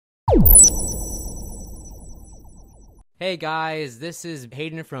Hey guys, this is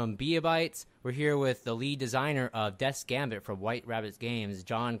Hayden from Beabytes. We're here with the lead designer of Death's Gambit from White Rabbit Games,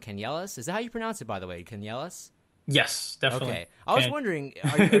 John Canellas. Is that how you pronounce it, by the way? Canellas? Yes, definitely. Okay. I was wondering,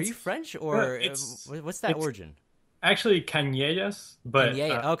 are you It's French or it's what's that it's origin? actually Canellas, but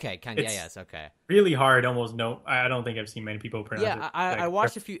Canellas. Okay, it's Canellas. Okay. really hard. Almost no, I don't think I've seen many people pronounce Yeah, it I like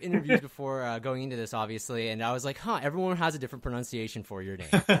watched a few interviews before going into this, obviously, and I was like, huh, everyone has a different pronunciation for your name.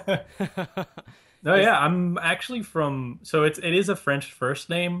 No, Is yeah, I'm actually from. So it is a French first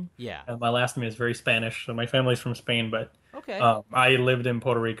name, Yeah. and my last name is very Spanish. So my family's from Spain, but Okay. I lived in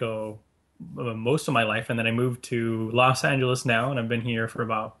Puerto Rico most of my life, and then I moved to Los Angeles now, and I've been here for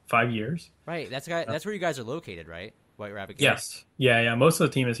about 5 years. Right. That's where you guys are located, right? White Rabbit Games. Yes, yeah. Most of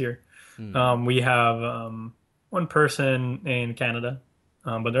the team is here. Hmm. We have one person in Canada,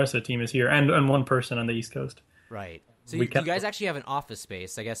 but the rest of the team is here, and one person on the East Coast. Right. So We you kept guys actually have an office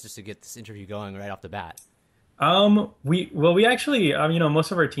space, I guess, just to get this interview going right off the bat. we actually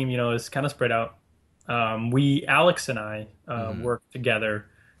most of our team is kind of spread out. We Alex and I Hmm. work together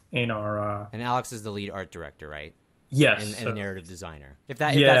in our And Alex is the lead art director, right? yes, And narrative designer. If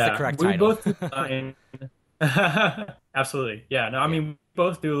that's the yeah, correct we title. both do design. Absolutely, yeah. No, I Yeah. mean we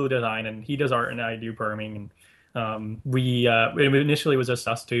both do design, and he does art, and I do programming. And we it initially was just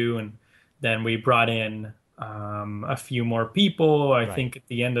us two, and then we brought in a few more people. I Right. think at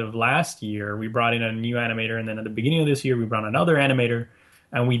the end of last year we brought in a new animator, and then at the beginning of this year we brought another animator,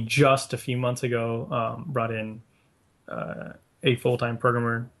 and we just a few months ago brought in a full-time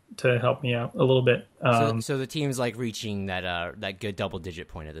programmer to help me out a little bit. So the team's like reaching that good double digit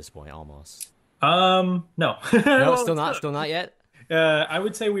point at this point almost. No, No, well, still it's not still, still not yet? I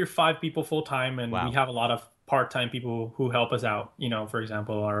would say we're five people full time, and we Wow. have a lot of part-time people who help us out. For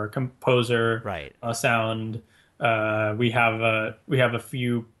example, our composer, Right. sound. We have a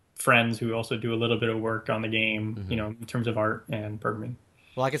few friends who also do a little bit of work on the game. Hmm. In terms of art and programming.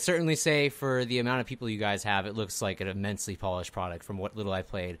 Well, I could certainly say for the amount of people you guys have, it looks like an immensely polished product from what little I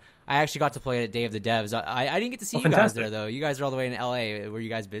played. I actually got to play it at Day of the Devs. I didn't get to see Oh, you guys there, fantastic! though. You guys are all the way in LA. Were you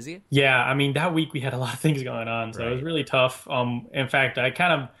guys busy? Yeah, I mean that week we had a lot of things going on, so it was Right. really tough. In fact, I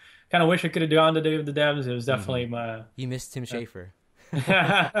kind of wish I could have gone to Day of the Devs. It was Hmm. definitely my You missed Tim Schafer.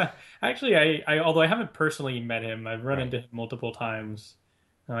 Actually, although I haven't personally met him, I've run Right. into him multiple times.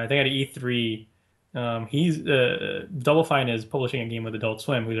 I think at E3, he's Double Fine is publishing a game with Adult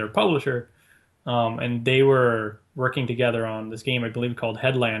Swim, who's their publisher, and they were working together on this game, I believe, called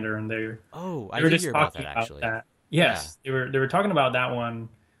Headlander, and Oh, I they were did just hear about that, talking about actually. that. Yeah. Yes, they were talking about that one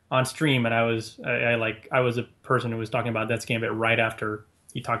on stream, and I was a person who was talking about Death's Gambit right after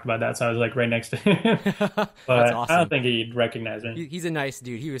he talked about that, so I was like right next to him, That's but I don't awesome. think he'd recognize me. He's a nice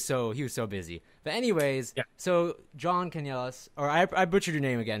dude. He was so busy. But anyways, Yeah, so John Canellas, or I butchered your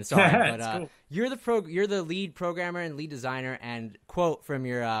name again. Sorry, but it's cool. you're the lead programmer and lead designer. And quote from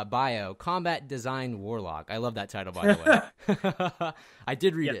your bio: "Combat Design Warlock." I love that title, by the way. I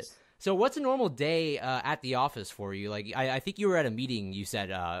did read it. Yes. So, what's a normal day at the office for you? Like, I think you were at a meeting. You said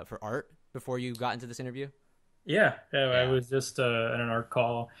for art before you got into this interview. Yeah, I Yeah. was just at an art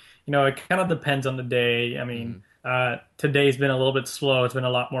call. It kind of depends on the day. I mean, Hmm. today's been a little bit slow. It's been a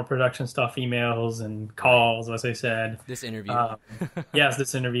lot more production stuff, emails and Right. calls, as I said. This interview. Um, yes,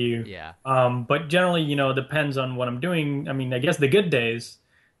 this interview. Yeah. But generally, depends on what I'm doing. I mean, I guess the good days,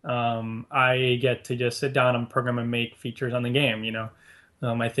 I get to just sit down and program and make features on the game.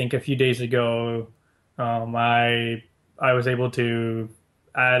 I think a few days ago, I was able to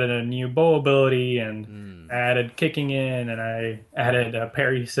added a new bow ability and Mm. added kicking in, and I added a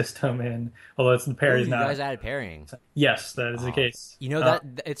parry system in. Although the Oh, parry's you not. guys added parrying. Yes, that is the Oh, case. you know that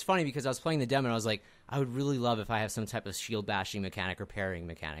it's funny because I was playing the demo and I was like, I would really love if I have some type of shield bashing mechanic or parrying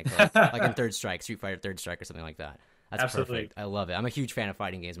mechanic, like in Third Strike, Street Fighter Third Strike, or something like that. That's Absolutely. perfect. I love it. I'm a huge fan of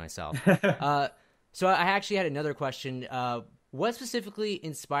fighting games myself. Uh, so I actually had another question. What specifically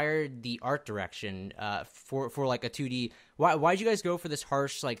inspired the art direction for like a 2D? Why'd you guys go for this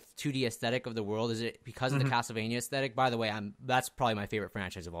harsh like 2D aesthetic of the world? Is it because of the Mhm. Castlevania aesthetic? By the way, that's probably my favorite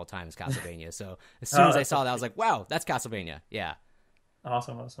franchise of all time is Castlevania. So as soon as I That's saw that, I was like, wow, that's Castlevania. Yeah,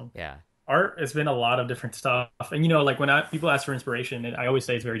 awesome. yeah. Art has been a lot of different stuff, and like when people ask for inspiration, I always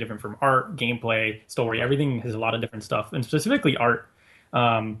say it's very different from art, gameplay, story. Right. Everything has a lot of different stuff, and specifically art.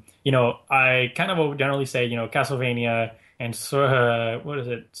 I kind of will generally say, Castlevania and what is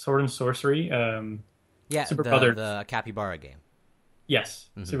it, Sword and Sorcery, Yeah, Super the Brothers. the capybara game. Yes,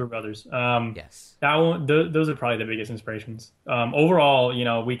 Hmm. Super Brothers. Yes. That one, those are probably the biggest inspirations. Overall,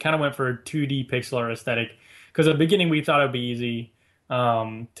 we kind of went for a 2D pixel art aesthetic because at the beginning we thought it'd be easy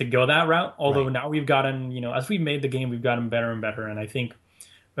to go that route. Although Right. now we've gotten, as we've made the game, we've gotten better and better. And I think,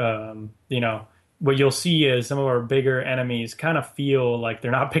 um, you know, what you'll see is some of our bigger enemies kind of feel like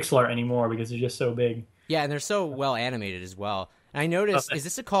they're not pixel art anymore because they're just so big. Yeah, and they're so well animated as well. And I noticed, is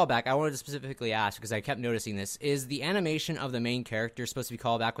this a callback? I wanted to specifically ask because I kept noticing this. Is the animation of the main character supposed to be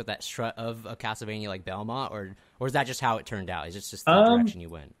called back with that strut of a Castlevania like Belmont, or is that just how it turned out? Is it just the direction you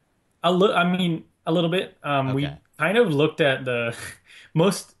went? I mean, a little bit. We Okay. kind of looked at the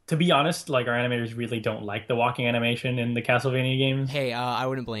most, to be honest, like our animators really don't like the walking animation in the Castlevania games. Hey, I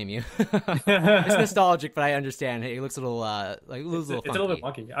wouldn't blame you. It's nostalgic, but I understand. Hey, it looks a little like it looks a little It's a little bit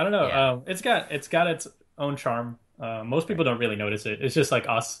funky. wonky. I don't know. Yeah. It's got its own charm. Most people don't really notice it. It's just like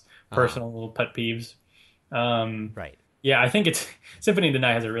us Uh-huh. personal little pet peeves. Um, Right. yeah, I think it's Symphony of the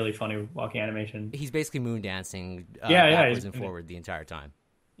Night has a really funny walking animation. He's basically moon dancing Yeah, yeah, backwards and forward the entire time.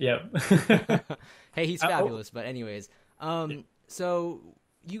 yeah. Hey, he's Oh, fabulous. But anyways, so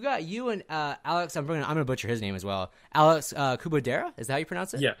you and Alex. I'm gonna butcher his name as well. Alex Kubodera. Is that how you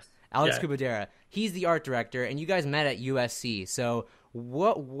pronounce it? yes. Alex Yeah. Kubodera. He's the art director, and you guys met at USC. So,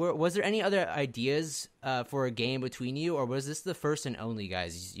 was there any other ideas for a game between you, or was this the first and only you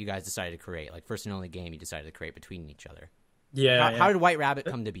guys decided to create, like first and only game you decided to create between each other? Yeah, How yeah. did White Rabbit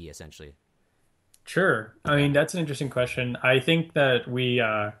come to be, essentially? Sure. I mean, that's an interesting question. I think that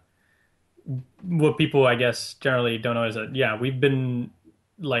what people, I guess, generally don't know is that, yeah, we've been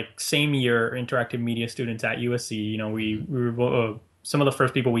like same year interactive media students at USC. You know, we were some of the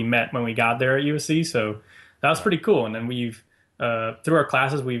first people we met when we got there at USC. So that was pretty cool. And then through our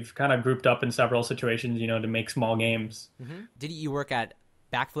classes, we've kind of grouped up in several situations, you know, to make small games. Did you work at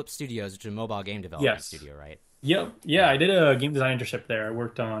Backflip Studios, which is a mobile game development Yes. studio, right? Yep. Yeah, I did a game design internship there. I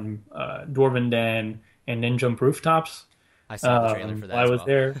worked on Dwarven Den and Ninja Rooftops I saw the trailer for that while I as was well.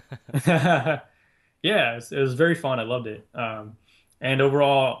 there. Yeah, it was very fun. I loved it. And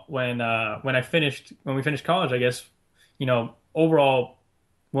overall, when we finished college, I guess, you know, overall,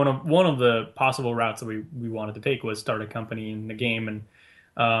 one of the possible routes that we wanted to take was start a company in the game,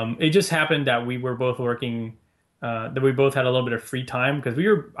 and it just happened that we were both working, that we both had a little bit of free time because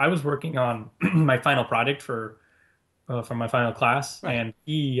I was working on my final project for my final class, Right. and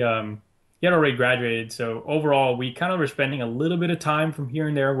he had already graduated. So overall, we kind of were spending a little bit of time from here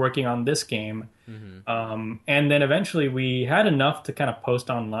and there working on this game. And then eventually we had enough to kind of post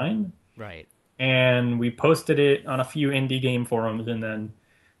online, Right. and we posted it on a few indie game forums, and then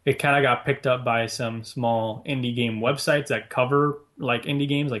it kind of got picked up by some small indie game websites that cover like indie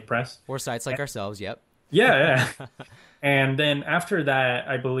games, like press. Or sites like ourselves, yep. Yeah, yeah. And then after that,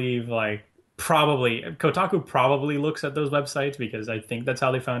 I believe like probably Kotaku probably looks at those websites because I think that's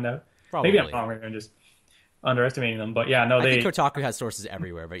how they found out. Maybe I'm Probably. wrong. Maybe I'm just underestimating them, but yeah, no, I think they. Kotaku has sources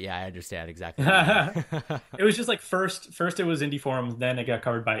everywhere, but yeah, I understand exactly what you mean. It was just like first it was indie forums, then it got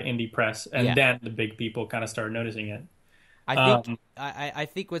covered by indie press, and Yeah. then the big people kind of started noticing it. I think Um, I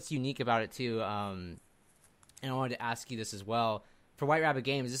think what's unique about it too, and I wanted to ask you this as well. For White Rabbit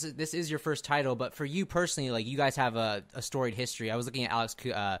Games, this is your first title, but for you personally, like you guys have a storied history. I was looking at Alex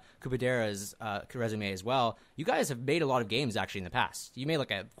Kubadera's resume as well. You guys have made a lot of games actually in the past. You made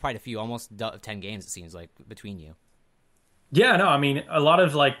like quite a few, almost 10 games it seems like between you. yeah, no, I mean a lot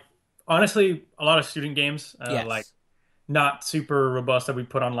of like honestly a lot of student games, Yes. like not super robust that we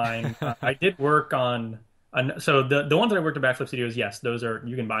put online. I did work so the ones that I worked at Backflip Studios, yes, those are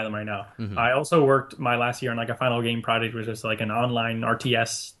you can buy them right now. Mm-hmm. I also worked my last year on like a final game project, which was like an online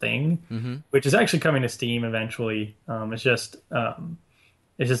RTS thing, Mm-hmm. which is actually coming to Steam eventually. It's just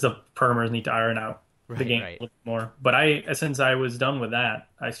the programmers need to iron out the Right, game a right. little more. But since I was done with that,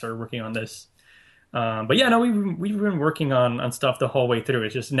 I started working on this. But yeah, no, we've been working on stuff the whole way through.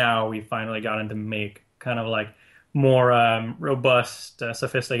 It's just now we finally got into make kind of like more robust,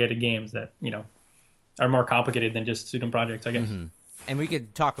 sophisticated games that are more complicated than just student projects, I guess. And we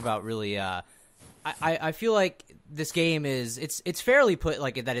could talk about really. I feel like this game it's fairly put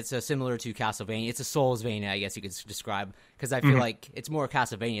like that. It's similar to Castlevania. It's a Soulsvania, I guess you could describe, because I feel like it's more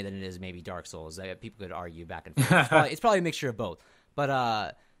Castlevania than it is maybe Dark Souls. People could argue back and forth. It's probably a mixture of both.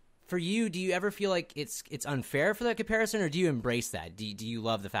 But for you, do you ever feel like it's unfair for that comparison, or do you embrace that? Do you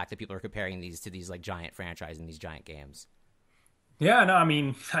love the fact that people are comparing these to these like giant franchises and these giant games? Yeah, no, I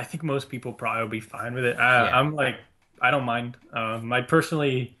mean, I think most people probably will be fine with it. Yeah. I'm like, I don't mind. I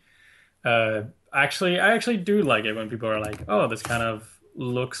personally, I actually do like it when people are like, "Oh, this kind of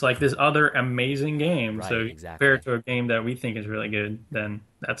looks like this other amazing game." Right, So exactly. compare it to a game that we think is really good, then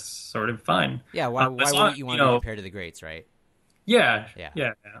that's sort of fine. Yeah. Why As long- wouldn't you want to be compared to the greats, right? Yeah, Yeah.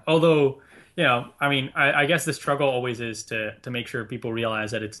 yeah. Although, I mean, I guess the struggle always is to make sure people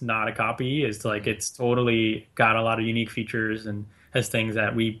realize that it's not a copy. It's like it's totally got a lot of unique features and has things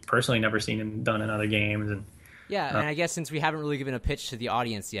that we personally never seen and done in other games. And Yeah, and I guess since we haven't really given a pitch to the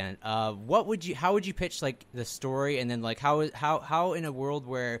audience yet, how would you pitch like the story, and then like how in a world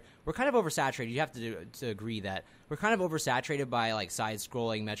where we're kind of oversaturated, you have to agree that we're kind of oversaturated by like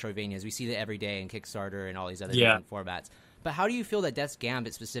side-scrolling Metroidvanias. We see that every day in Kickstarter and all these other different formats. But how do you feel that Death's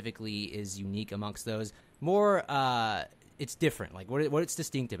Gambit specifically is unique amongst those? More, it's different. Like what's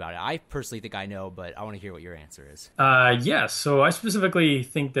distinct about it? I personally think I know, but I want to hear what your answer is. Yes. So I specifically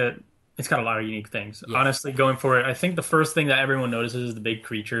think that it's got a lot of unique things. Yes. Honestly, going for it, I think the first thing that everyone notices is the big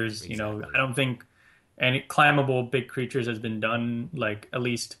creatures. Exactly. I don't think any climbable big creatures has been done, like at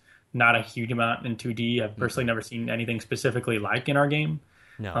least not a huge amount in 2D. I've personally never seen anything specifically like in our game.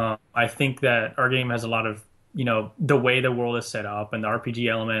 No. I think that our game has a lot of, the way the world is set up and the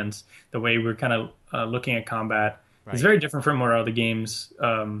RPG elements, the way we're kind of looking at combat is very different from where other games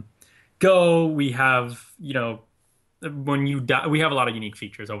go. We have, when you die, we have a lot of unique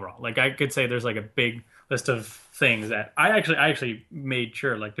features overall. Like I could say there's like a big list of things that I actually made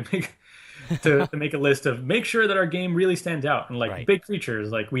sure like to make to make a list of make sure that our game really stands out, and like big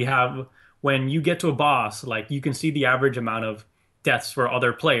features like we have when you get to a boss, like you can see the average amount of deaths for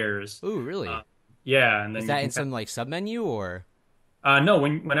other players. Ooh, really? Yeah, and then is that in some like submenu or? No,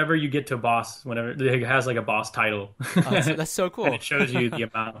 whenever you get to a boss, whenever it has like a boss title. That's so cool. And it shows you the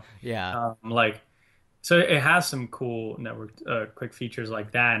amount. Yeah. So it has some cool network quick features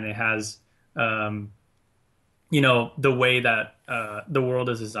like that, and it has, the way that the world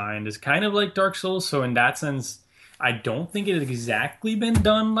is designed is kind of like Dark Souls. So in that sense, I don't think it has exactly been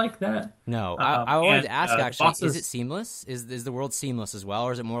done like that. No, I wanted to ask actually, is it seamless? Is the world seamless as well,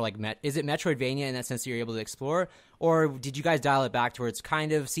 or is it more like is it Metroidvania in that sense that you're able to explore, or did you guys dial it back to where it's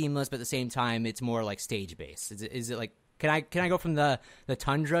kind of seamless, but at the same time it's more like stage based? Is it like can I go from the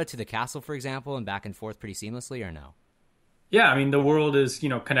tundra to the castle, for example, and back and forth pretty seamlessly, or no? Yeah, I mean the world is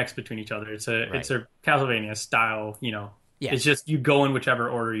connects between each other. It's a Castlevania style. Yeah. It's just you go in whichever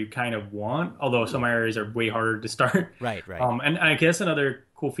order you kind of want, although some areas are way harder to start. Right. And I guess another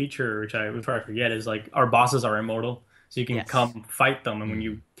cool feature, which I would probably forget, is like our bosses are immortal. So you can come fight them, and when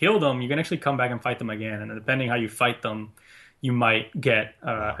you kill them, you can actually come back and fight them again. And depending how you fight them, you might get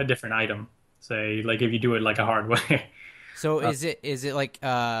a different item. Say, like if you do it like a hard way. So is it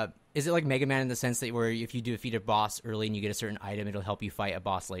like Mega Man in the sense that where if you defeat a boss early and you get a certain item, it'll help you fight a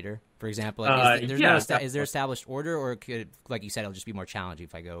boss later? For example, is there established order, or could, like you said, it'll just be more challenging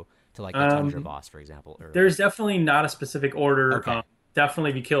if I go to like the Tundra boss, for example? Early? There's definitely not a specific order. Okay. Definitely,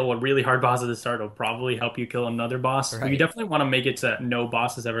 if you kill a really hard boss at the start, it'll probably help you kill another boss. Right. You definitely want to make it so that no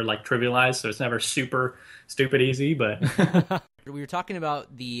boss is ever like trivialized, so it's never super stupid easy. But we were talking about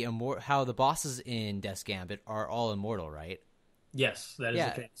how the bosses in Death's Gambit are all immortal, right? Yes, that is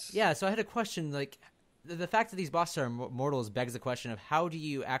the case. Yeah, so I had a question, like, the fact that these bosses are mortals begs the question of how do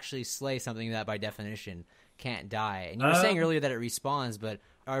you actually slay something that by definition can't die? And you were saying earlier that it respawns, but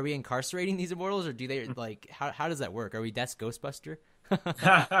are we incarcerating these immortals, or do they, like, how does that work? Are we Death's Ghostbuster?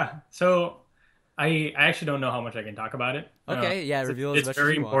 So I actually don't know how much I can talk about it. Okay, reveal as much as you want. It's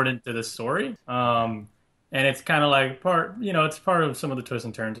very important to the story. And it's kind of like it's part of some of the twists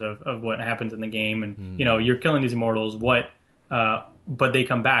and turns of what happens in the game. And, you're killing these immortals. But they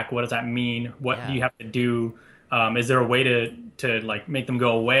come back. What does that mean? What do you have to do? Is there a way to like make them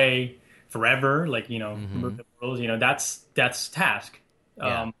go away forever? Like, remove the immortals, that's task.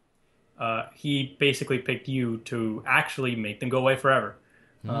 He basically picked you to actually make them go away forever.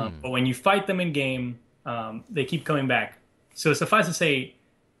 But when you fight them in game, they keep coming back. So suffice to say,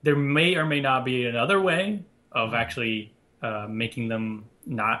 there may or may not be another way of actually making them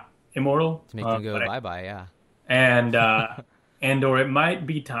not immortal. To make them go bye-bye, yeah. And or it might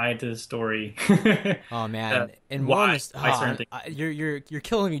be tied to the story. Oh man! And you're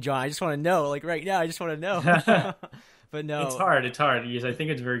killing me, John. I just want to know, like right now. I just want to know. But no, it's hard because I think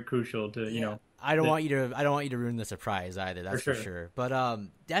it's very crucial to I don't want you to ruin the surprise either. That's for sure. But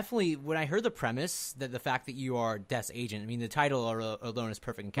definitely, when I heard the premise that the fact that you are Death's agent, I mean, the title alone is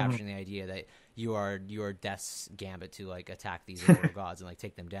perfect in capturing the idea that you are Death's Gambit to like attack these immortal gods and like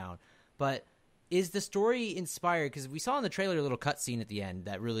take them down. But is the story inspired? Because we saw in the trailer a little cutscene at the end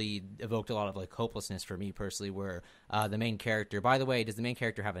that really evoked a lot of like hopelessness for me personally. Where the main character, by the way, does the main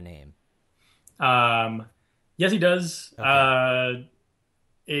character have a name? Yes, he does. Okay.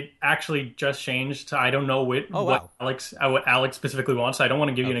 It actually just changed to, I don't know what Alex specifically wants. So I don't want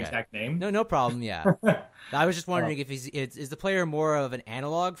to give you an exact name. No problem. Yeah. I was just wondering if is the player more of an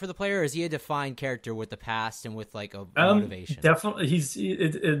analog for the player, or is he a defined character with the past and with like a motivation? Definitely,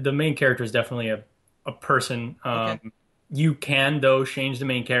 the main character is definitely a person. You can though change the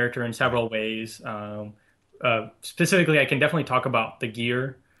main character in several ways. Specifically, I can definitely talk about the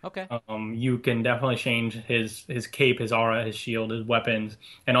gear. Okay. You can definitely change his cape, his aura, his shield, his weapons,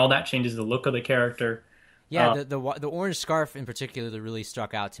 and all that changes the look of the character. Yeah, the orange scarf in particular that really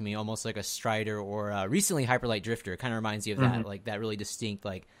struck out to me, almost like a Strider or recently Hyperlight Drifter. It kind of reminds you of that, like that really distinct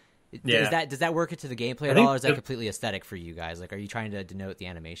like. Yeah. Does that work into the gameplay I at all, think or is that completely aesthetic for you guys? Like, are you trying to denote the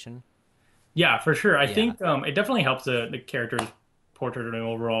animation? Yeah, for sure. I Yeah. think it definitely helps the character's portrait and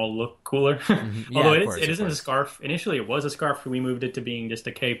overall look cooler. Yeah, Although of course, it of isn't a course. scarf. Initially, it was a scarf. We moved it to being just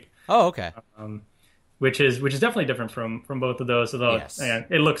a cape, Oh, okay. um, which is definitely different from both of those. Although Yes.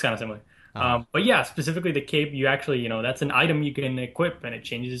 it looks kind of similar. Uh-huh. But yeah, specifically the cape, you actually that's an item you can equip, and it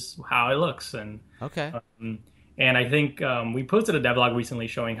changes how it looks. Okay. And I think we posted a devlog recently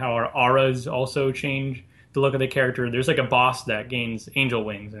showing how our auras also change the look of the character. There's like a boss that gains angel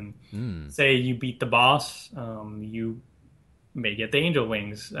wings, and Hmm. say you beat the boss, you may get the angel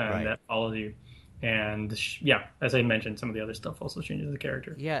wings Right. that follows you. And yeah, as I mentioned, some of the other stuff also changes the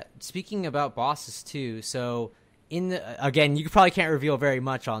character. Yeah. Speaking about bosses too, so in the again, you probably can't reveal very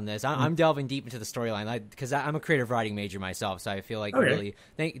much on this. I'm delving deep into the storyline because I'm a creative writing major myself, so I feel like Okay.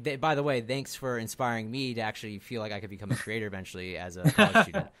 really. By the way, thanks for inspiring me to actually feel like I could become a creator eventually as a college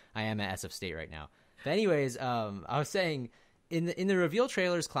student. I am at SF State right now. But anyways, I was saying in the reveal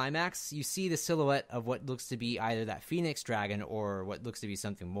trailer's climax, you see the silhouette of what looks to be either that Phoenix Dragon or what looks to be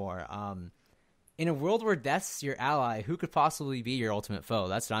something more. In a world where Death's your ally, who could possibly be your ultimate foe?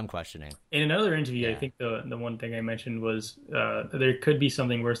 That's what I'm questioning. In another interview, I Yeah. think the one thing I mentioned was there could be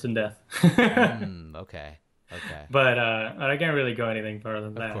something worse than death. Okay. Okay. But I can't really go anything further than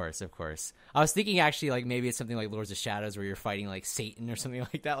Of that. course, of course. I was thinking actually like maybe it's something like Lords of Shadows where you're fighting like Satan or something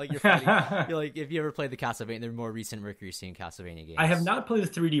like that. Like you're fighting, you're like if you ever played the Castlevania, they're more recent Mercury Steam Castlevania games. I have not played the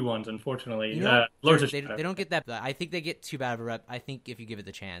 3D ones, unfortunately. You know, Lords of they Shadow. don't get that. I think they get too bad of a rep. I think if you give it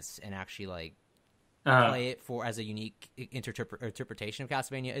the chance and actually like Uh, play it for as a unique interpretation of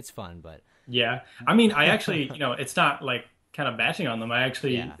Castlevania, it's fun. But yeah, I mean, I actually, it's not like kind of bashing on them. I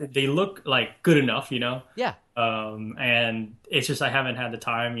actually, Yeah. they look like good enough, yeah, and it's just I haven't had the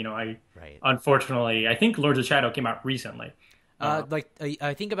time. right. Unfortunately, I think Lords of Shadow came out recently.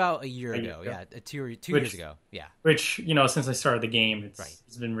 I think about a year A year ago. ago. Yeah, two Which- years ago. Yeah, Which, since I started the game, Right.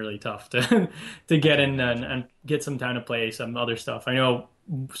 it's been really tough to to get in imagine. and get some time to play some other stuff. I know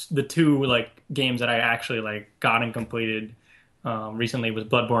the two like games that I actually like got and completed recently was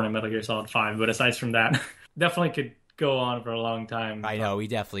Bloodborne and Metal Gear Solid 5. But aside from that, definitely could go on for a long time. I know we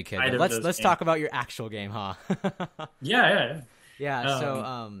definitely could. Either But of let's those talk games. about your actual game, huh? Yeah, yeah, Yeah. So,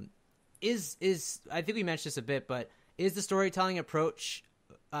 Um, is I think we mentioned this a bit, but is the storytelling approach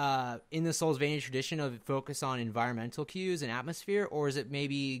in the Soulsvania tradition of focus on environmental cues and atmosphere, or is it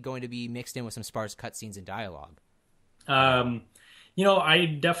maybe going to be mixed in with some sparse cutscenes and dialogue? I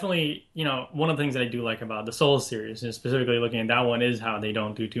definitely, one of the things that I do like about the Souls series, and specifically looking at that one, is how they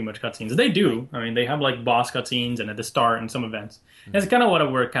don't do too much cutscenes. They do. I mean, they have like boss cutscenes and at the start and some events. And it's kind of what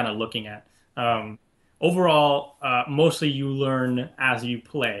we're kind of looking at. Overall, mostly you learn as you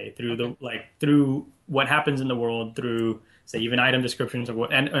play through through what happens in the world, through say even item descriptions of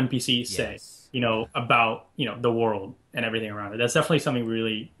what NPCs say, Yes. about the world and everything around it. That's definitely something we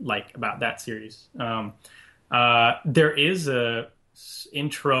really like about that series. There is a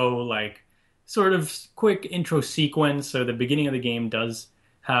intro, like sort of quick intro sequence. So the beginning of the game does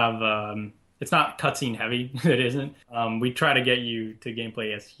have it's not cutscene heavy. It isn't. We try to get you to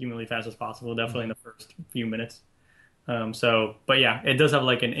gameplay as humanly fast as possible, definitely in the first few minutes. But yeah, it does have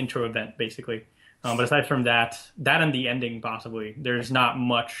like an intro event basically. But aside from that and the ending possibly, there's not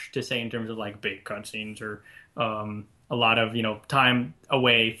much to say in terms of like big cutscenes or a lot of time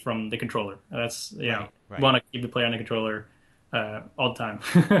away from the controller. That's Right. want to keep the player on the controller all the time.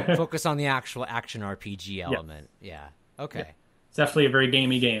 Focus on the actual action RPG element. Yeah. Okay. It's definitely a very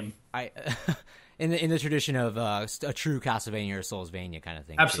gamey game. I in the tradition of a true Castlevania or Soulsvania kind of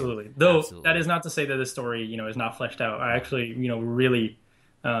thing. Too. Absolutely. Though Absolutely. that is not to say that the story is not fleshed out. I actually really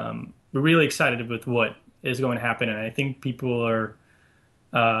we're really excited with what is going to happen, and I think people are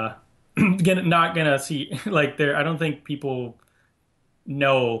not gonna see like there. I don't think people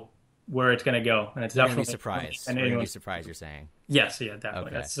know where it's gonna go, and it's You're gonna definitely be surprised. And We're gonna be anyone, surprised. You're saying. yes, yeah,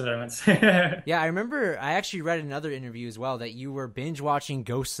 definitely. Okay. That's what I meant to say. Yeah, I remember. I actually read another interview as well that you were binge watching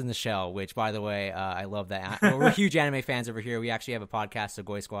Ghosts in the Shell, which, by the way, I love that. Well, we're huge anime fans over here. We actually have a podcast, so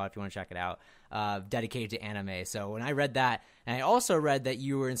Goy Squad, if you want to check it out, dedicated to anime. So when I read that, and I also read that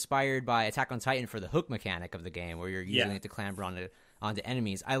you were inspired by Attack on Titan for the hook mechanic of the game, where you're using it to clamber onto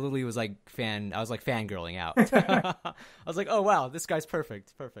enemies. I literally was like fangirling out. I was like, oh wow, this guy's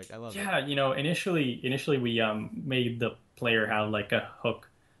perfect. I love it. Yeah, initially we made the player have like a hook.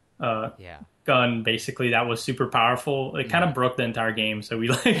 Yeah. gun basically that was super powerful. It kind of broke the entire game, so we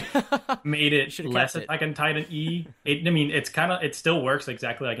like made it less Attack on Titan E. I mean, it still works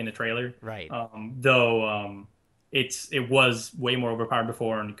exactly like in the trailer, Right. Though it was way more overpowered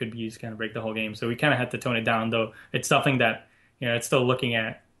before and could be used to kind of break the whole game. So we kind of had to tone it down, though it's something that it's still looking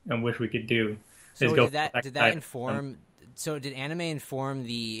at and wish we could do. So did that inform? So did anime inform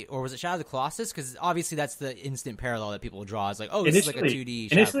or was it Shadow of the Colossus? Because obviously that's the instant parallel that people draw. It's like, oh, this is like a 2D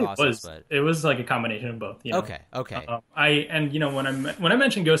Shadow of the Colossus. It was like a combination of both. Okay. When I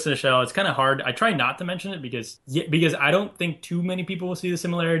mention Ghost in the Shell, it's kind of hard. I try not to mention it because I don't think too many people will see the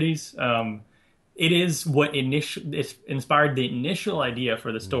similarities. It is what inspired the initial idea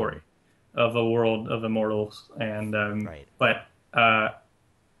for the story of a world of immortals, and right. But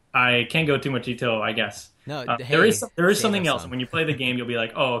I can't go too much detail, I guess. No, there is something else. When you play the game, you'll be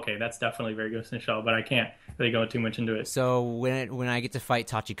like, "Oh, okay, that's definitely very Ghost in the Shell," but I can't really go too much into it. So when I get to fight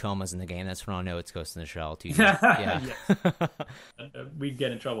Tachikomas in the game, that's when I'll know it's Ghost in the Shell. Yeah, we'd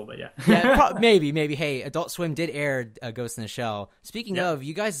get in trouble, but yeah, maybe. Hey, Adult Swim did air Ghost in the Shell. Speaking of,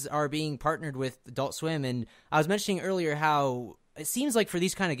 you guys are being partnered with Adult Swim, and I was mentioning earlier how it seems like for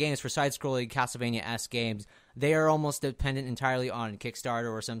these kind of games, for side-scrolling Castlevania-esque games, they are almost dependent entirely on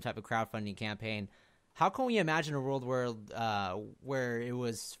Kickstarter or some type of crowdfunding campaign. How can we imagine a world where it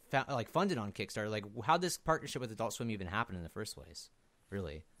was funded on Kickstarter? Like, how did this partnership with Adult Swim even happen in the first place?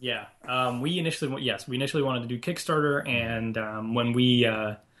 Really? Yeah. We initially wanted to do Kickstarter, and when we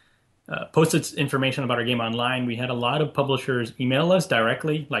posted information about our game online, we had a lot of publishers email us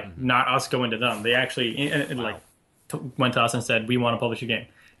directly, not us going to them. They actually went to us and said, "We want to publish a game,"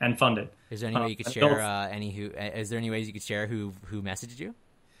 and fund it. Is there any way you could share Is there any ways you could share who messaged you?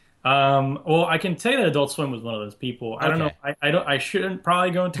 Well, I can say that Adult Swim was one of those people. I don't know. I shouldn't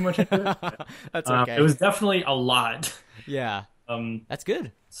probably go too much into it. That's okay. It was definitely a lot. Yeah. That's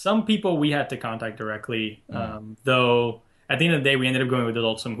good. Some people we had to contact directly, though at the end of the day, we ended up going with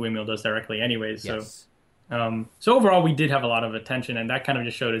Adult Swim, who emailed us directly anyways. Yes. So overall, we did have a lot of attention, and that kind of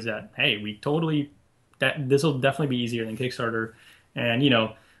just showed us that, hey, this will definitely be easier than Kickstarter. And,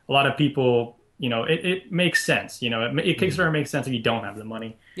 a lot of people, it makes sense. Kickstarter makes sense if you don't have the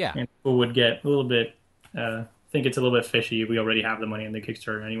money. Yeah. And people would get a little bit, think it's a little bit fishy if we already have the money on the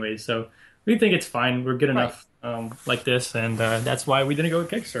Kickstarter anyways. So we think it's fine. We're good enough like this, and that's why we didn't go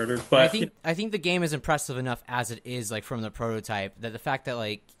with Kickstarter. But I think the game is impressive enough as it is, from the prototype, that the fact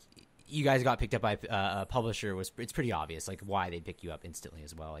that, you guys got picked up by a publisher it's pretty obvious, why they pick you up instantly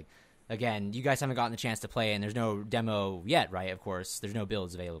as well. Again, you guys haven't gotten the chance to play, and there's no demo yet, right? Of course, there's no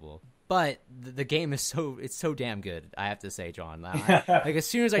builds available. But the game is so damn good, I have to say, John. As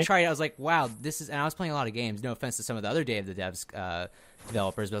soon as I tried it, I was like, wow, this is... And I was playing a lot of games, no offense to some of the other Day of the Devs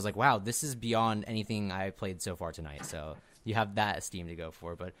developers, but I was like, wow, this is beyond anything I played so far tonight. So you have that esteem to go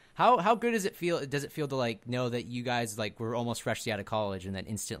for. But how good does it feel to, know that you guys, were almost freshly out of college and then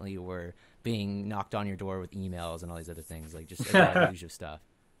instantly were being knocked on your door with emails and all these other things, just a deluge of stuff?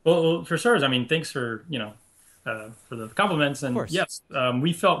 Well, for starters, thanks for, for the compliments. And yes,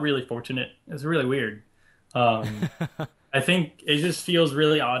 we felt really fortunate. It's really weird. I think it just feels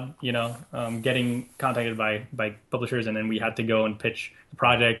really odd, getting contacted by publishers, and then we had to go and pitch the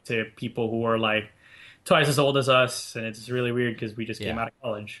project to people who were twice as old as us, and it's really weird because we just came out of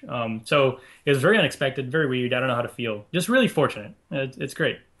college. So it was very unexpected, very weird. I don't know how to feel. Just really fortunate. It's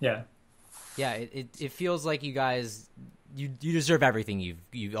great. Yeah. Yeah. It feels like you guys. You deserve everything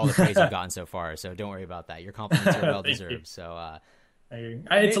you've all the praise you've gotten so far. So don't worry about that. Your compliments are well deserved. So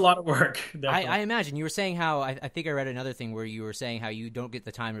it's a lot of work. I imagine you were saying how I think I read another thing where you were saying how you don't get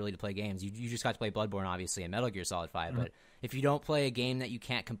the time really to play games. You just got to play Bloodborne, obviously, and Metal Gear Solid 5. But if you don't play a game that you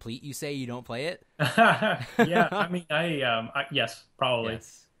can't complete, you say you don't play it. Yeah, yes, probably.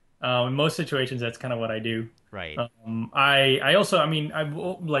 Yes. In most situations, that's kind of what I do. Right. I also, I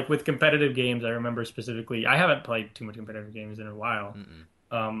with competitive games, I remember specifically, I haven't played too much competitive games in a while,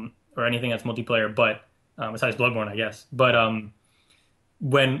 or anything that's multiplayer, but besides Bloodborne, I guess. But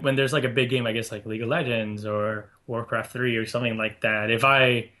when there's a big game, I guess League of Legends or Warcraft 3 or something like that, if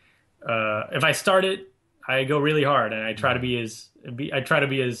I start it, I go really hard, and I try to be as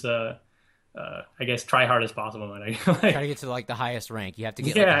I guess try hard as possible. And I try to get to the highest rank. You have to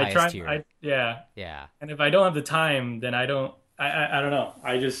get the highest tier. Yeah. And if I don't have the time, then I don't know.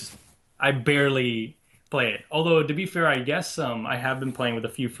 I barely play it. Although to be fair, I guess I have been playing with a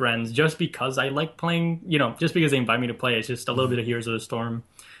few friends just because I like playing. Just because they invite me to play. It's just a little bit of Heroes of the Storm,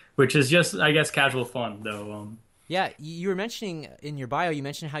 which is just, I guess, casual fun though. Yeah, you were mentioning in your bio, you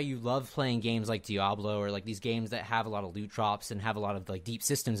mentioned how you love playing games like Diablo or like these games that have a lot of loot drops and have a lot of like deep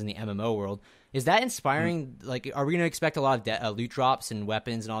systems in the MMO world. Is that inspiring? Like, are we going to expect a lot of loot drops and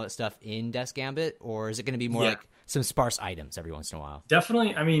weapons and all that stuff in Death's Gambit, or is it going to be more like some sparse items every once in a while?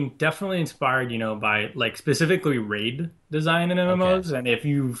 Definitely, I mean, definitely inspired, by like specifically raid design in MMOs. Okay. And if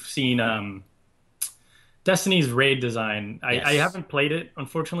you've seen Destiny's raid design. I Yes. haven't played it,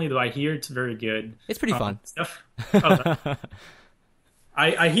 unfortunately, though I hear it's very good. It's pretty fun. Stuff. Oh,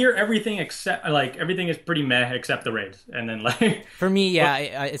 I hear everything except like everything is pretty meh except the raids, and then like For me, yeah,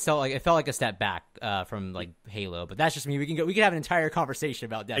 it felt like a step back from like Halo, but that's just me. We can have an entire conversation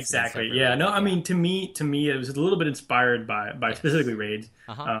about Destiny exactly, separately. yeah. No, I Yeah. mean to me it was a little bit inspired by specifically raids,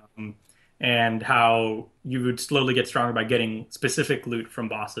 Uh-huh. and how you would slowly get stronger by getting specific loot from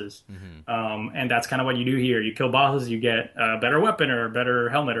bosses. Hmm. And that's kind of what you do here. You kill bosses, you get a better weapon or a better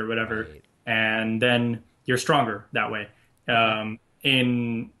helmet or whatever, Right. and then you're stronger that way.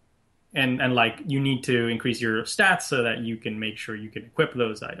 In and like you need to increase your stats so that you can make sure you can equip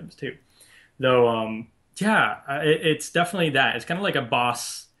those items too. Though, it's definitely that. It's kind of like a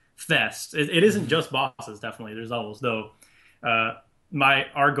boss fest. It isn't just bosses. Definitely, there's levels though.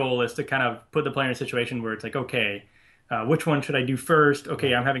 Our goal is to kind of put the player in a situation where it's like, okay, which one should I do first?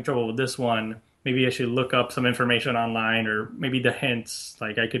 Okay, I'm having trouble with this one. Maybe I should look up some information online, or maybe the hints.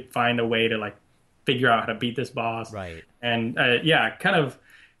 Like I could find a way to like figure out how to beat this boss. Right. And kind of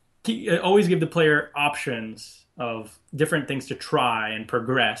always give the player options of different things to try and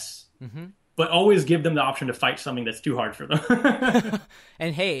progress, Hmm. but always give them the option to fight something that's too hard for them.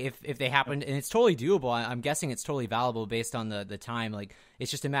 And hey, if they happen, and it's totally doable, I'm guessing it's totally valuable based on the time. Like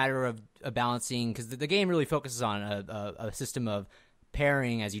it's just a matter of balancing, because the game really focuses on a system of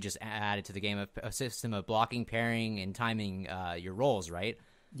pairing, as you just added to the game, a system of blocking, pairing, and timing your rolls, right?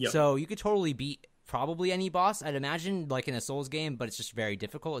 Yep. So you could totally beat probably any boss, I'd imagine, like in a Souls game, but it's just very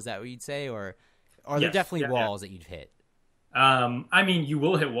difficult. Is that what you'd say, or are there Yes. definitely Yeah. walls that you'd hit? I mean, you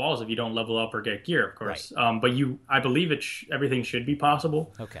will hit walls if you don't level up or get gear, of course. But I believe everything should be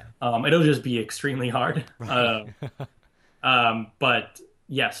possible. Okay. It'll just be extremely hard. Right. But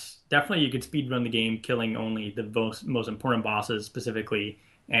yes, definitely you could speedrun the game, killing only the most important bosses specifically.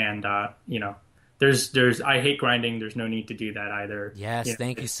 And there's I hate grinding. There's no need to do that either. Yes,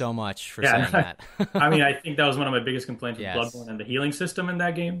 thank you so much for Yeah, saying that. I mean, I think that was one of my biggest complaints with Yes. Bloodborne and the healing system in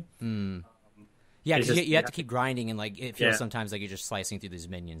that game. Yeah, It's because just you have to keep grinding, and like it feels Yeah. sometimes like you're just slicing through these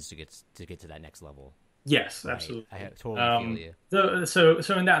minions to get to that next level. Yes, Right. absolutely. I totally feel you.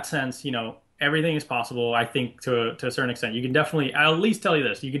 So in that sense, everything is possible. I think to a certain extent, you can definitely. I'll at least tell you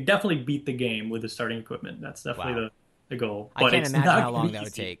this: you can definitely beat the game with the starting equipment. That's definitely Wow. the goal. I But can't it's imagine not how gonna long be that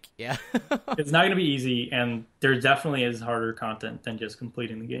would easy. take. Yeah. It's not going to be easy, and there definitely is harder content than just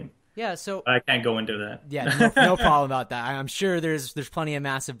completing the game. Yeah. So But I can't go into that. yeah, no problem about that. I'm sure there's plenty of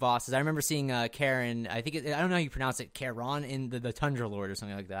massive bosses. I remember seeing Karen. I think I don't know how you pronounce it, Charon, in the Tundra Lord or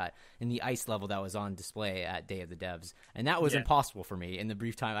something like that, in the ice level that was on display at Day of the Devs, and that was Yeah. impossible for me in the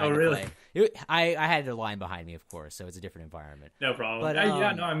brief time I Oh, had to really? play. I had a line behind me, of course, so it's a different environment. No problem.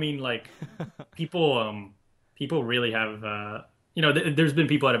 But, No, I mean, like, people really have, there's been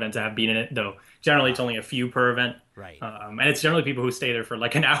people at events that have been in it, though. Generally, it's only a few per event. Right. And it's generally people who stay there for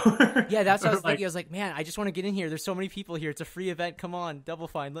like an hour. Yeah, that's what I was Or, like, thinking. I was like, man, I just want to get in here. There's so many people here. It's a free event. Come on, Double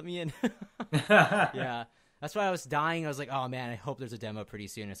Fine, let me in. Yeah, that's why I was dying. I was like, oh man, I hope there's a demo pretty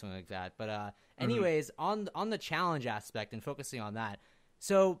soon or something like that. But anyways, on the challenge aspect and focusing on that.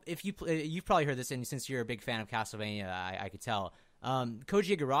 So if you've probably heard this, and since you're a big fan of Castlevania, I could tell.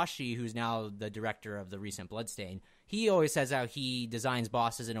 Koji Igarashi, who's now the director of the recent Bloodstain, he always says how he designs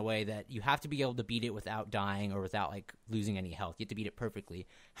bosses in a way that you have to be able to beat it without dying or without like losing any health. You have to beat it perfectly.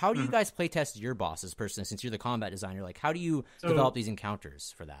 How do you guys play test your bosses personally, since you're the combat designer? Like, how do you develop these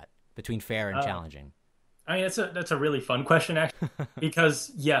encounters for that between fair and challenging? I mean, that's a really fun question, actually,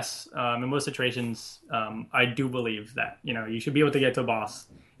 because yes, in most situations, I do believe that you should be able to get to a boss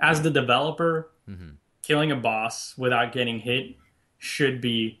as the developer. Killing a boss without getting hit should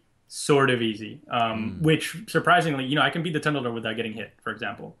be sort of easy. Which surprisingly, I can beat the Tunnel Door without getting hit, for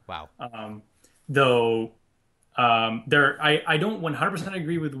example. Wow. Though I don't 100%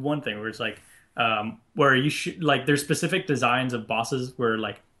 agree with one thing where it's like where you should like there's specific designs of bosses where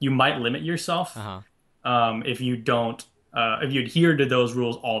like you might limit yourself if you don't if you adhere to those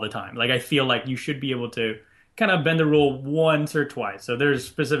rules all the time. Like I feel like you should be able to kind of bend the rule once or twice. So there's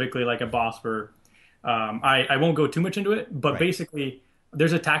specifically like a boss where I won't go too much into it, but basically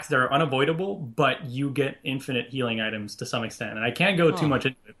there's attacks that are unavoidable, but you get infinite healing items to some extent. And I can't go too much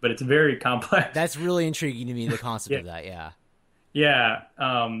into it, but it's very complex. That's really intriguing to me, the concept of that, yeah. Yeah,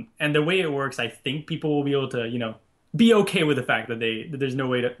 and the way it works, I think people will be able to, be okay with the fact that there's no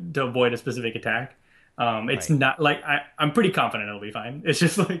way to avoid a specific attack. It's Right. not like I'm pretty confident it'll be fine. It's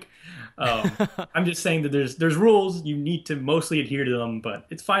just like I'm just saying that there's rules. You need to mostly adhere to them, but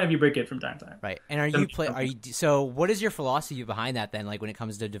it's fine if you break it from time to time. Right. And so what is your philosophy behind that then? Like when it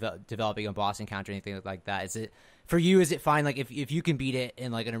comes to developing a boss encounter or anything like that, is it for you? Is it fine? Like if you can beat it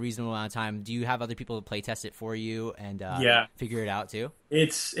in like in a reasonable amount of time, do you have other people to play test it for you and Yeah, figure it out too?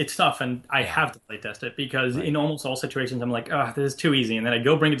 it's tough, and I Yeah. have to play test it because Right. in almost all situations I'm like, oh, this is too easy, and then I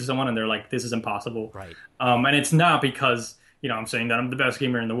go bring it to someone, and they're like, this is impossible. Right. And it's not because I'm saying that I'm the best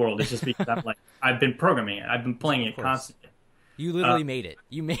gamer in the world. It's just because I'm like I've been programming it, I've been playing Of it course. constantly. You Uh, literally made it.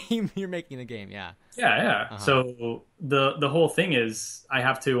 You're making the game. Yeah. yeah, yeah. Uh huh. So the whole thing is I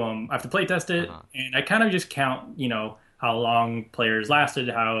have to play test Uh it, huh. and I kind of just count how long players lasted,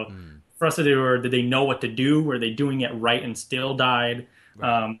 how Mm. frustrated they were, did they know what to do, were they doing it right and still died,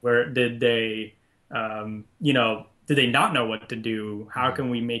 Right. where did they did they not know what to do? How Hmm. can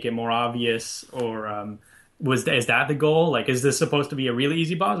we make it more obvious, or is that the goal? Like, is this supposed to be a really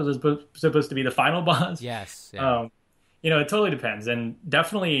easy boss? Or is this supposed to be the final boss? Yes. Yeah. Um, it totally depends, and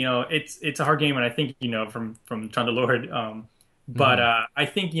definitely, it's a hard game, and I think, from Lord. But Hmm. I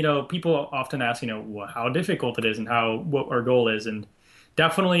think, people often ask, how difficult it is and how what our goal is, and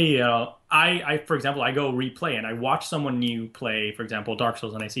definitely, for example, I go replay and I watch someone new play, for example, Dark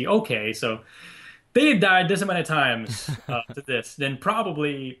Souls, and I see, okay, so they died this amount of times to this, then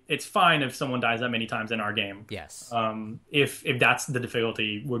probably it's fine if someone dies that many times in our game, Yes. if that's the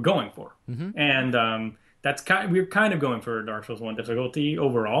difficulty we're going for, Hmm. and we're kind of going for Dark Souls one difficulty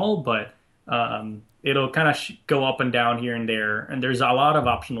overall, but it'll kind of go up and down here and there, and there's a lot of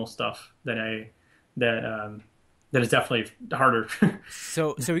optional stuff that that is definitely harder.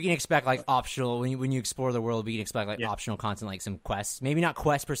 So we can expect like optional when you explore the world. We can expect like Yeah. optional content, like some quests. Maybe not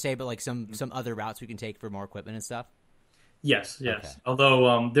quests per se, but like some other routes we can take for more equipment and stuff. Yes, Okay, yes.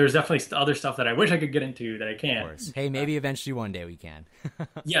 Although there's definitely other stuff that I wish I could get into that I of can't. course. Hey, maybe eventually one day we can.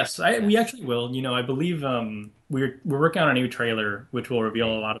 Yes, we Yes. actually will. I believe we're working on a new trailer which will reveal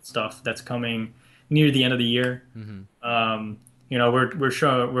a Great. lot of stuff that's coming near the end of the year. Hmm.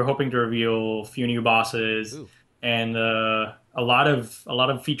 We're hoping to reveal a few new bosses Ooh, and a lot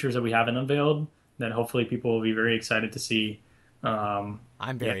of features that we haven't unveiled that hopefully people will be very excited to see. I'm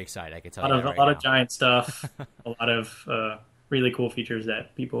Yeah, very excited. I can a tell lot you of that a right lot of now. giant stuff, a lot of really cool features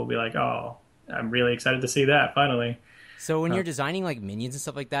that people will be like, "Oh, I'm really excited to see that finally." So when Uh, you're designing like minions and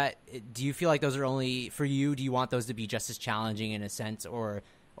stuff like that, do you feel like those are only for you? Do you want those to be just as challenging in a sense, or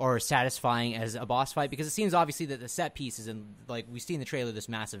satisfying as a boss fight? Because it seems obviously that the set pieces and like we see in the trailer, this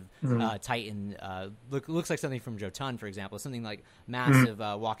massive mhm, Titan looks like something from Jotun, for example, something like mhm, massive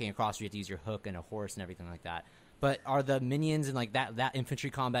walking across. Where you have to use your hook and a horse and everything like that. But are the minions and like that infantry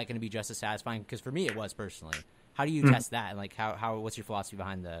combat going to be just as satisfying? Because for me, it was personally. How do you mhm. test that? And like how what's your philosophy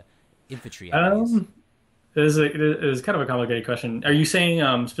behind the infantry enemies? Um, it is kind of a complicated question. Are you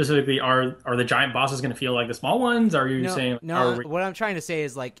saying specifically are the giant bosses going to feel like the small ones? Are you No, saying are no. we? What I'm trying to say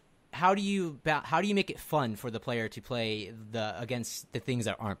is like, how do you make it fun for the player to play the against the things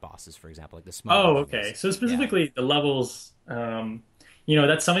that aren't bosses, for example, like the smaller Oh, okay. enemies? So Yeah. specifically the levels,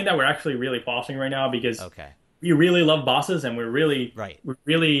 that's something that we're actually really polishing right now because Okay. we really love bosses, and Right. we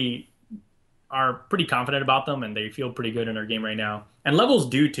really are pretty confident about them, and they feel pretty good in our game right now. And levels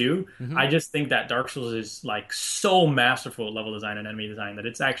do too. Hmm. I just think that Dark Souls is like so masterful at level design and enemy design that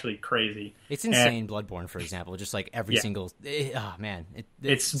it's actually crazy. It's And insane. Bloodborne, for example, just like every yeah, single. Oh man, it's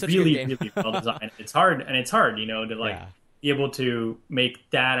it's such a good really, game. really well designed. It's hard, to like Yeah. be able to make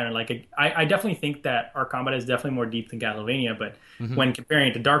that, and like I definitely think that our combat is definitely more deep than Castlevania, but Hmm. when comparing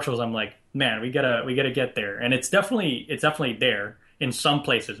it to Dark Souls, I'm like, man, we gotta get there, and it's definitely there in some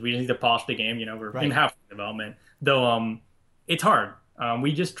places. We just need to polish the game. We're in Right. half development, though. It's hard.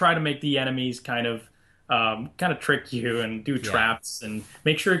 We just try to make the enemies kind of trick you and do Yeah. traps and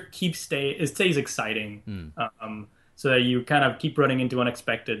make sure it stays exciting, Mm. so that you kind of keep running into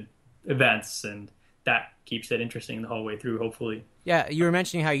unexpected events, and that keeps it interesting the whole way through, hopefully. Yeah, you were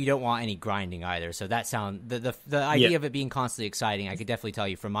mentioning how you don't want any grinding either. So that sound the Yeah. idea of it being constantly exciting, I could definitely tell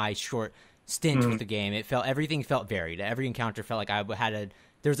you from my short stint with Mhm. the game, everything felt varied. Every encounter felt like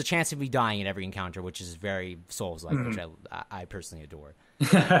there was a chance of me dying in every encounter, which is very Souls like, which Mhm. I personally adore.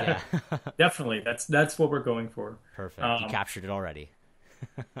 Yeah, Definitely, that's what we're going for. perfect. You Um, captured it already.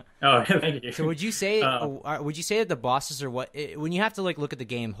 oh, thank So you. Uh, would you say that the bosses are when you have to like look at the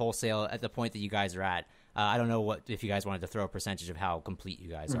game wholesale at the point that you guys are at? I don't know what if you guys wanted to throw a percentage of how complete you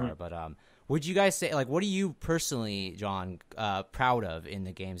guys mhm. are, but would you guys say like what are you personally, John, proud of in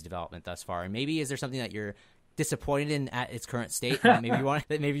the game's development thus far? And maybe is there something that you're disappointed in at its current state, and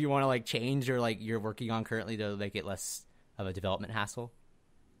maybe you want to like change, or like you're working on currently to make it less of a development hassle?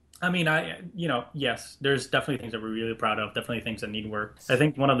 I mean, yes, there's definitely things that we're really proud of. Definitely things that need work. I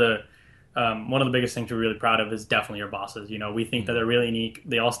think one of the biggest things we're really proud of is definitely our bosses. We think that they're really unique.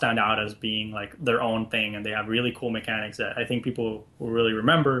 They all stand out as being like their own thing, and they have really cool mechanics that I think people will really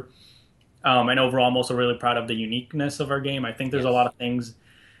remember. And overall, I'm also really proud of the uniqueness of our game. I think there's a lot of things,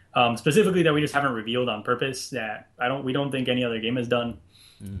 specifically that we just haven't revealed on purpose that we don't think any other game has done.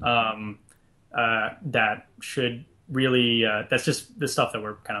 That should really, that's just the stuff that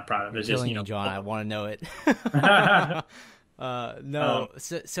we're kind of proud of. It's just, John, I want to know it. No.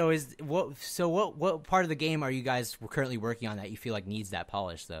 What part of the game are you guys currently working on that you feel like needs that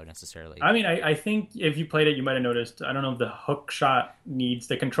polish, though, necessarily? I mean, I think if you played it, you might have noticed. I don't know if the hook shot needs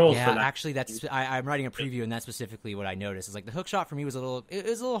the controls for that. Yeah, actually, I'm writing a preview, and that's specifically what I noticed. Is like the hook shot for me was a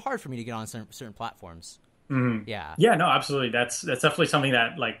little hard for me to get on certain platforms. Mm-hmm. Yeah. Yeah. No, absolutely. That's definitely something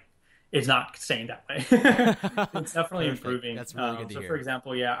that like is not staying that way. It's definitely improving. That's really good to hear. For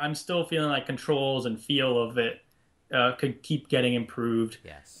example, I'm still feeling like controls and feel of it could keep getting improved.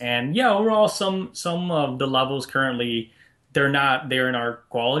 Yes. And overall, some of the levels currently, they're not there in our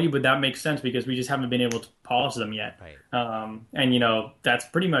quality, but that makes sense because we just haven't been able to polish them yet. Right. And that's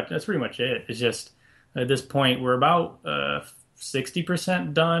pretty much it. It's just at this point we're about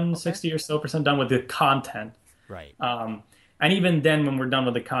 60% done, 60 or so percent done with the content. Right. And even then, when we're done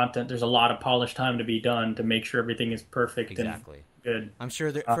with the content, there's a lot of polish time to be done to make sure everything is perfect. Exactly. And good. I'm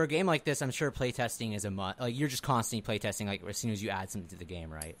sure for a game like this, I'm sure playtesting is a must. Like you're just constantly playtesting, like as soon as you add something to the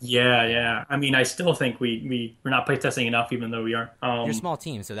game, right? Yeah. I mean, I still think we're not playtesting enough, even though we are. You're a small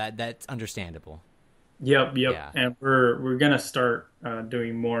team, so that's understandable. Yep. Yeah. And we're gonna start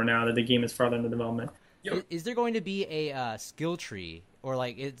doing more now that the game is farther in the development. Yep. Is there going to be a skill tree, or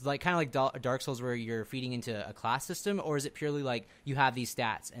like it's like kind of like Dark Souls where you're feeding into a class system, or is it purely like you have these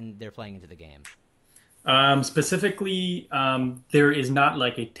stats and they're playing into the game? Specifically, there is not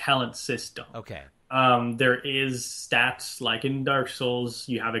like a talent system. Okay. There is stats like in Dark Souls.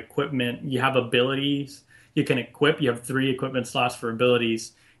 You have equipment, you have abilities you can equip. You have 3 equipment slots for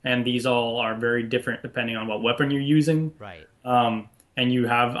abilities, and these all are very different depending on what weapon you're using. Right. And you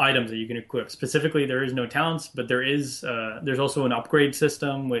have items that you can equip. Specifically, there is no talents, but there's also an upgrade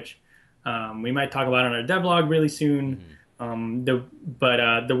system, which we might talk about on our devlog really soon.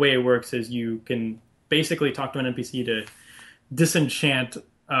 Mm-hmm. The way it works is you can basically talk to an NPC to disenchant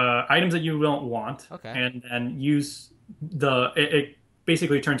items that you don't want, and then use it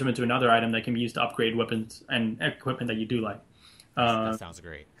basically turns them into another item that can be used to upgrade weapons and equipment that you do like. That sounds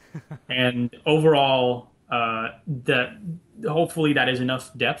great. And overall, hopefully that is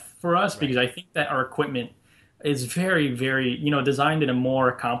enough depth for us, because I think that our equipment is very, very, designed in a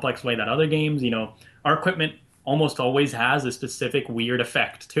more complex way than other games. Our equipment almost always has a specific weird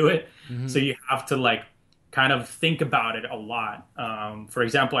effect to it. Mm-hmm. So you have to kind of think about it a lot. For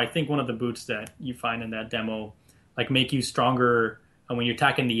example, I think one of the boots that you find in that demo make you stronger when you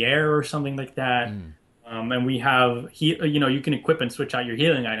attack in the air or something like that. And we have you can equip and switch out your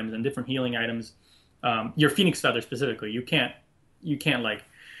healing items, and different healing items. Your Phoenix Feather specifically, you can't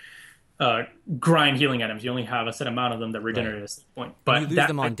grind healing items. You only have a set amount of them that regenerate at a certain point. But you lose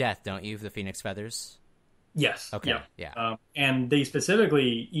them on death, don't you? The Phoenix Feathers. Yes. Okay. Yeah. And they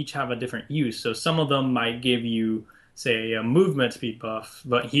specifically each have a different use. So some of them might give you, say, a movement speed buff,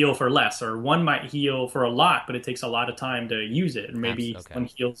 but heal for less. Or one might heal for a lot, but it takes a lot of time to use it. And maybe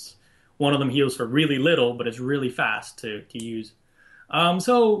one of them heals for really little, but it's really fast to use.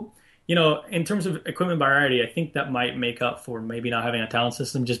 So, in terms of equipment variety, I think that might make up for maybe not having a talent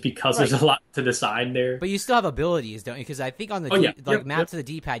system, just because there's a lot to decide there. But you still have abilities, don't you? Because I think on the map to the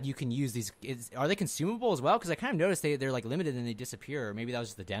D-pad, you can use these. Are they consumable as well? Because I kind of noticed they're limited and they disappear. Or maybe that was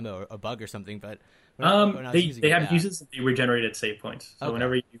just the demo or a bug or something. But they have uses that they regenerate at save points. So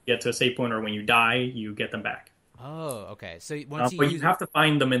whenever you get to a save point or when you die, you get them back. Oh, okay. So you have to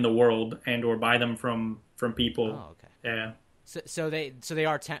find them in the world and or buy them from people. Oh, okay. Yeah. So they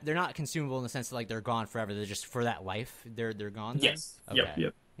are they're not consumable in the sense that they're gone forever. They're just for that life. They're gone. Then? Yes. Okay.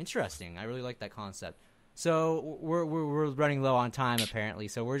 Yep. Interesting. I really like that concept. So we're running low on time apparently.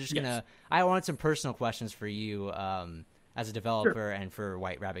 So we're just gonna. I wanted some personal questions for you as a developer and for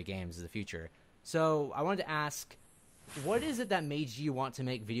White Rabbit Games in the future. So I wanted to ask, what is it that made you want to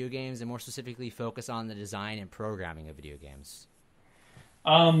make video games, and more specifically focus on the design and programming of video games?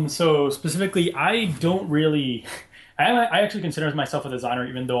 So specifically, I don't really. I actually consider myself a designer,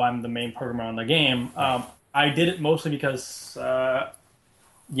 even though I'm the main programmer on the game. I did it mostly because,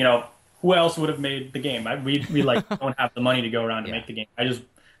 who else would have made the game? We don't have the money to go around to make the game. I just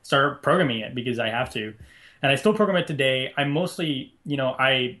started programming it because I have to. and I still program it today. I mostly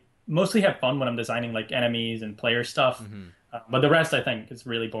have fun when I'm designing like enemies and player stuff, Hmm. but the rest I think is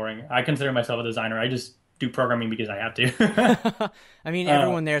really boring. I consider myself a designer. I just do programming because I have to. I mean, uh,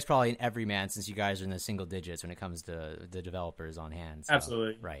 everyone there is probably an everyman since you guys are in the single digits when it comes to the developers on hand. So,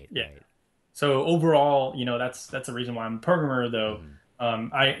 Absolutely, right, yeah. right. So overall, that's the reason why I'm a programmer, though. Hmm.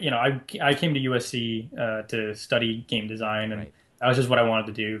 I came to USC to study game design, and Right. that was just what I wanted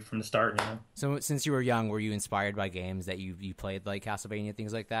to do from the start. So, since you were young, were you inspired by games that you played, like Castlevania,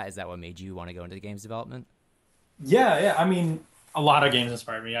 things like that? Is that what made you want to go into the games development? Yeah, yeah. I mean, a lot of games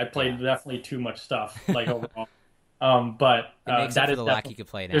inspired me. I Yeah. played definitely too much stuff, like overall. But It makes up that for is the lack you definitely could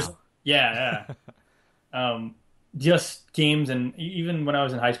play there's now. yeah, yeah. Just games, and even when I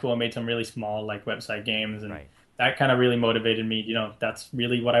was in high school, I made some really small like website games, and Right. that kind of really motivated me. That's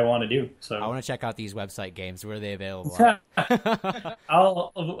really what I want to do. I So want to check out these website games. Where are they available at?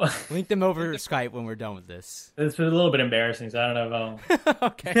 I'll. Link them over Skype when we're done with this. It's a little bit embarrassing, so I don't know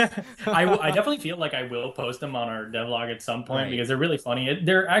Okay. if I'll. I definitely feel like I will post them on our devlog at some point Right. because they're really funny.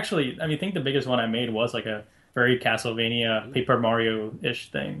 They're actually, I mean, I think the biggest one I made was like a very Castlevania Ooh. Paper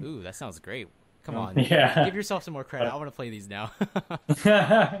Mario-ish thing. Ooh, that sounds great. Come on. Yeah. Give yourself some more credit. I want to play these now.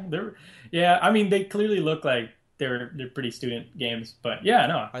 Yeah, I mean, they clearly look like they're pretty student games, but yeah,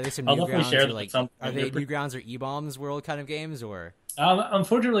 no, Are they some I'll definitely Newgrounds share or them at like some are point. they Newgrounds or E-Bombs World kind of games or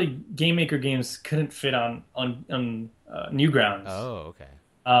Unfortunately, Game Maker games couldn't fit on Newgrounds. Oh, okay.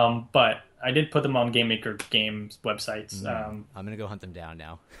 But I did put them on Game Maker games websites. I'm gonna go hunt them down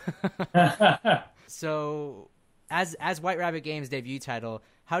now. Um, So, as White Rabbit Games' debut title,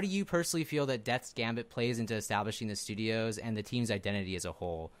 how do you personally feel that Death's Gambit plays into establishing the studios and the team's identity as a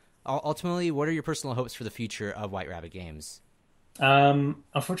whole? Ultimately, what are your personal hopes for the future of White Rabbit Games?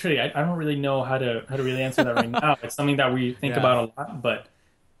 Unfortunately, I don't really know how to really answer that right now. It's something that we think Yeah. about a lot,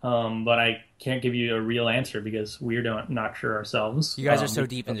 but I can't give you a real answer because we're not sure ourselves. You guys are so We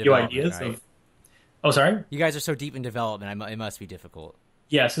deep have in a few development, ideas right? of. Oh, sorry. You guys are so deep in development. It must be difficult.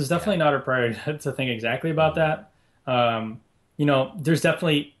 Yes, it's Yeah. definitely not our priority to think exactly about Mhm. that. There's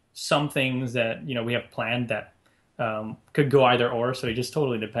definitely some things that we have planned that could go either or. So it just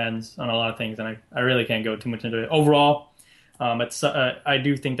totally depends on a lot of things, and I really can't go too much into it. Overall, I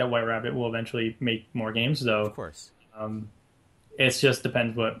do think that White Rabbit will eventually make more games, Of though. course. Um, it just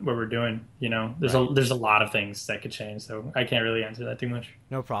depends what we're doing. Right. There's a lot of things that could change, so I can't really answer that too much.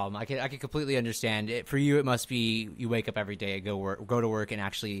 No problem. I can completely understand it. For you, it must be you wake up every day, go to work, and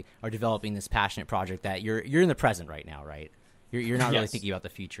actually are developing this passionate project that you're in the present right now, right? You're not really Yes. thinking about the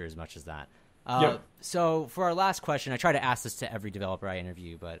future as much as that. Yep. So for our last question, I try to ask this to every developer I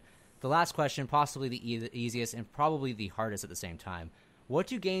interview, but the last question, possibly the easiest and probably the hardest at the same time. What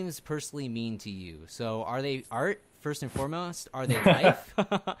do games personally mean to you? So are they art first and foremost? Are they life?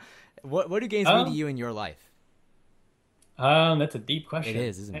 What do games mean to Um, you in your life? that's a deep It question.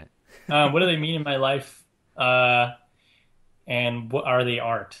 is, isn't it? What do they mean in my life? And what are they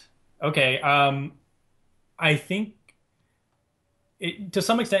art? Okay. I think to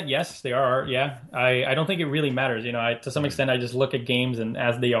some extent, yes, they are art. Yeah. I don't think it really matters. To some extent, I just look at games and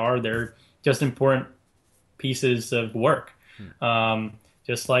as they are, they're just important pieces of work.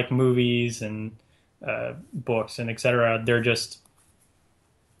 Just like movies and books and etc. They're just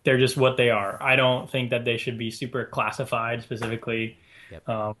what they are. I don't think that they should be super classified specifically.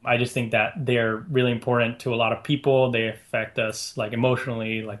 Yep. I just think that they're really important to a lot of people. They affect us like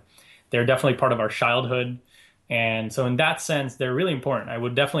emotionally. Like they're definitely part of our childhood, and so in that sense, they're really important. I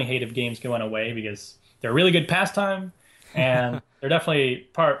would definitely hate if games went away because they're a really good pastime, and they're definitely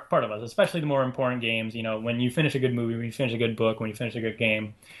part of us. Especially the more important games. When you finish a good movie, when you finish a good book, when you finish a good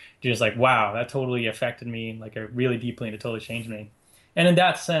game, you're just like, wow, that totally affected me, like really deeply, and it totally changed me. And in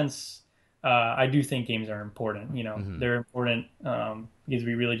that sense, I do think games are important. Hmm. They're important because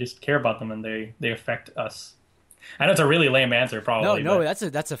we really just care about them and they affect us. I know it's a really lame answer, No, probably, no, but that's a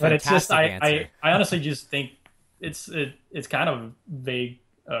it's just fantastic answer. I honestly just think it's kind of vague.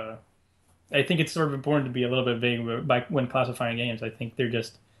 I think it's sort of important to be a little bit vague by when classifying games. I think they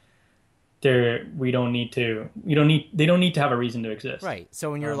don't need to have a reason to exist. Right.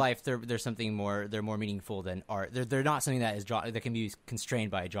 So in your Um, life, there's something more. They're more meaningful than art. They're not something that is that can be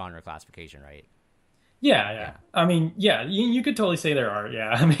constrained by a genre classification, right? yeah, yeah. Yeah. I mean, yeah, you could totally say there are. Yeah,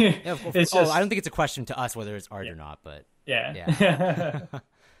 I mean, Yeah. it's Oh, I don't just think it's a question to us whether it's art yeah, or not, but yeah. yeah.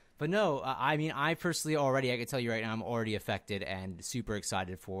 But no, I mean, I personally already, I can tell you right now, I'm already affected and super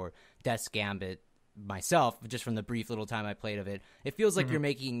excited for Death's Gambit myself, just from the brief little time I played of it. It feels like you're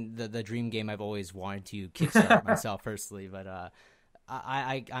making the dream game I've always wanted to kickstart myself personally, but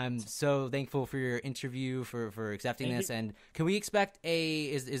I'm so thankful for your interview, for accepting this. And can we expect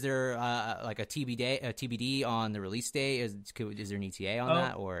is there like a TBD on the release date? Is there an ETA on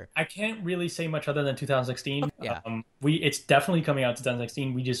that, or? I can't really say much other than 2016. Yeah. It's definitely coming out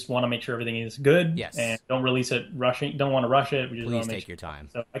 2016. We just want to make sure everything is good. Yes. And don't release it rushing. Don't want to rush it. We just Please take your time.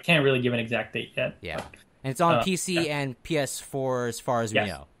 So I can't really give an exact date yet. Yeah. But, and it's on PC and PS4 as far as we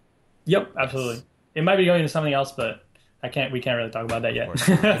know. Yep, absolutely. Yes. It might be going to something else, but we can't really talk about that yet.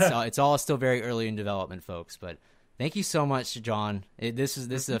 It's all still very early in development, folks. But thank you so much, John. This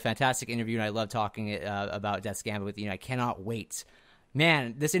is a fantastic interview, and I love talking about Death's Gambit with you. And I cannot wait.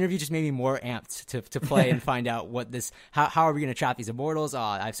 Man, this interview just made me more amped to play and find out how are we going to trap these immortals.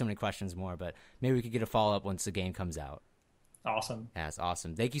 I have so many questions more, but maybe we could get a follow up once the game comes out. Awesome. That's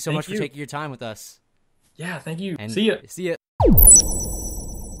awesome. Thank you so much for taking your time with us. Yeah, thank you. And see ya.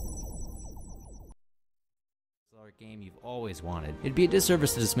 Game you've always wanted. It'd be a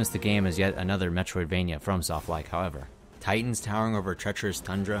disservice to dismiss the game as yet another Metroidvania from Software, however. Titans towering over a treacherous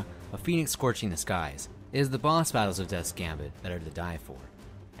tundra, a phoenix scorching the skies. It is the boss battles of Death's Gambit that are to die for.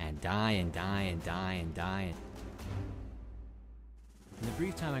 And die and die and die and die. In the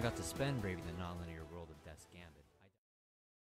brief time I got to spend braving the non-linear